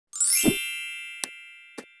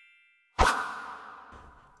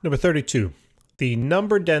Number 32. The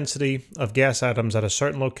number density of gas atoms at a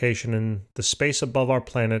certain location in the space above our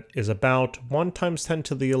planet is about 1 times 10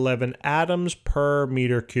 to the 11 atoms per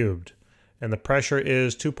meter cubed. And the pressure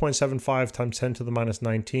is 2.75 times 10 to the minus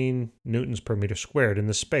 19 newtons per meter squared in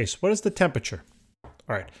this space. What is the temperature?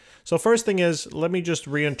 All right, so first thing is, let me just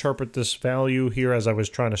reinterpret this value here as I was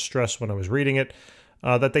trying to stress when I was reading it.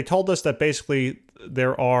 That they told us that basically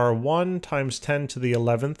there are 1 times 10 to the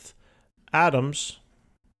 11th atoms.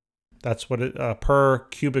 That's what it, per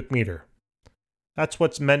cubic meter. That's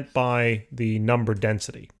what's meant by the number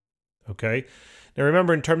density, okay? Now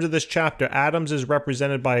remember, in terms of this chapter, atoms is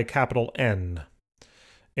represented by a capital N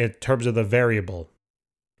in terms of the variable,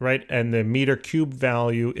 right? And the meter cube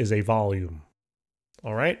value is a volume,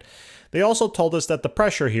 all right? They also told us that the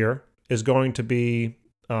pressure here is going to be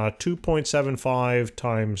 2.75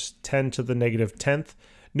 times 10 to the negative 10th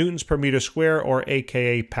newtons per meter square, or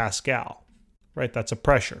AKA Pascal, right? That's a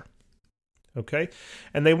pressure. Okay,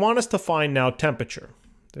 and they want us to find now temperature.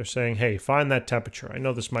 They're saying, hey, find that temperature. I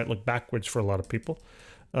know this might look backwards for a lot of people,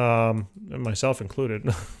 and myself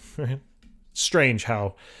included. Right? Strange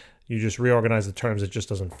how you just reorganize the terms. It just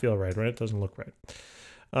doesn't feel right, right? It doesn't look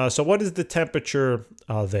right. So what is the temperature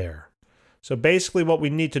there? So basically what we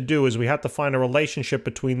need to do is we have to find a relationship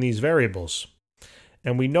between these variables.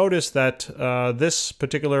 And we notice that this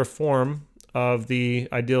particular form of the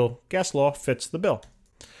ideal gas law fits the bill.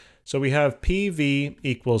 So we have PV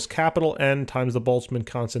equals capital N times the Boltzmann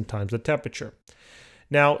constant times the temperature.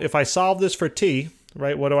 Now, if I solve this for T,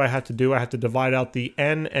 right, what do I have to do? I have to divide out the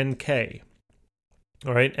N and K.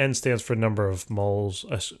 All right, N stands for number of moles,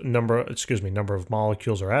 number of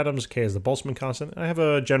molecules or atoms. K is the Boltzmann constant. I have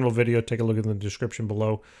a general video. Take a look in the description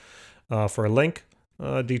below for a link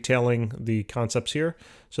detailing the concepts here.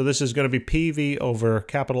 So this is going to be PV over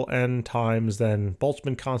capital N times then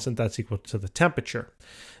Boltzmann constant. That's equal to the temperature.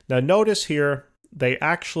 Now notice here, they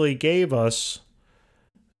actually gave us,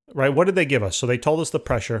 right, what did they give us? So they told us the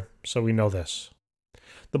pressure, so we know this.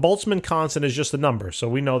 The Boltzmann constant is just a number, so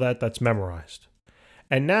we know that, that's memorized.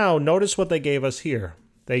 And now notice what they gave us here.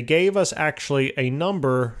 They gave us actually a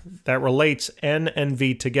number that relates N and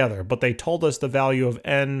V together, but they told us the value of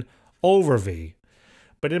N over V.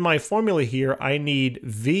 But in my formula here, I need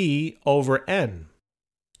V over N.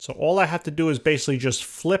 So all I have to do is basically just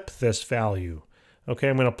flip this value. Okay,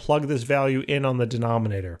 I'm going to plug this value in on the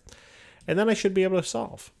denominator. And then I should be able to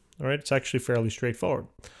solve. All right, it's actually fairly straightforward.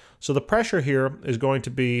 So the pressure here is going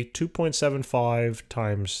to be 2.75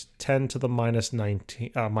 times 10 to the minus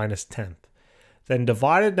 10th. Then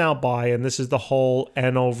divided now by, and this is the whole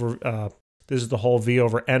N over, this is the whole V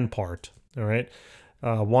over N part. All right,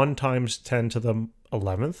 1 times 10 to the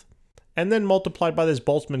 11th. And then multiplied by this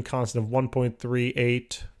Boltzmann constant of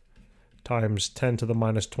 1.38 times 10 to the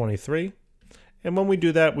minus 23. And when we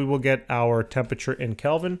do that, we will get our temperature in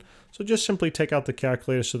Kelvin. So just simply take out the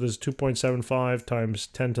calculator. So this is 2.75 times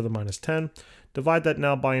 10 to the minus 10. Divide that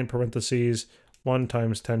now by, in parentheses, 1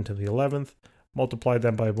 times 10 to the 11th. Multiply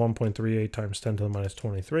that by 1.38 times 10 to the minus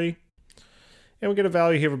 23. And we get a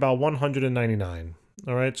value here of about 199.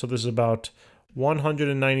 All right, so this is about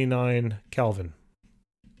 199 Kelvin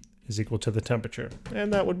is equal to the temperature.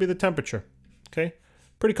 And that would be the temperature, okay?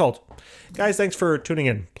 Pretty cold. Guys, thanks for tuning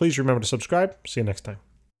in. Please remember to subscribe. See you next time.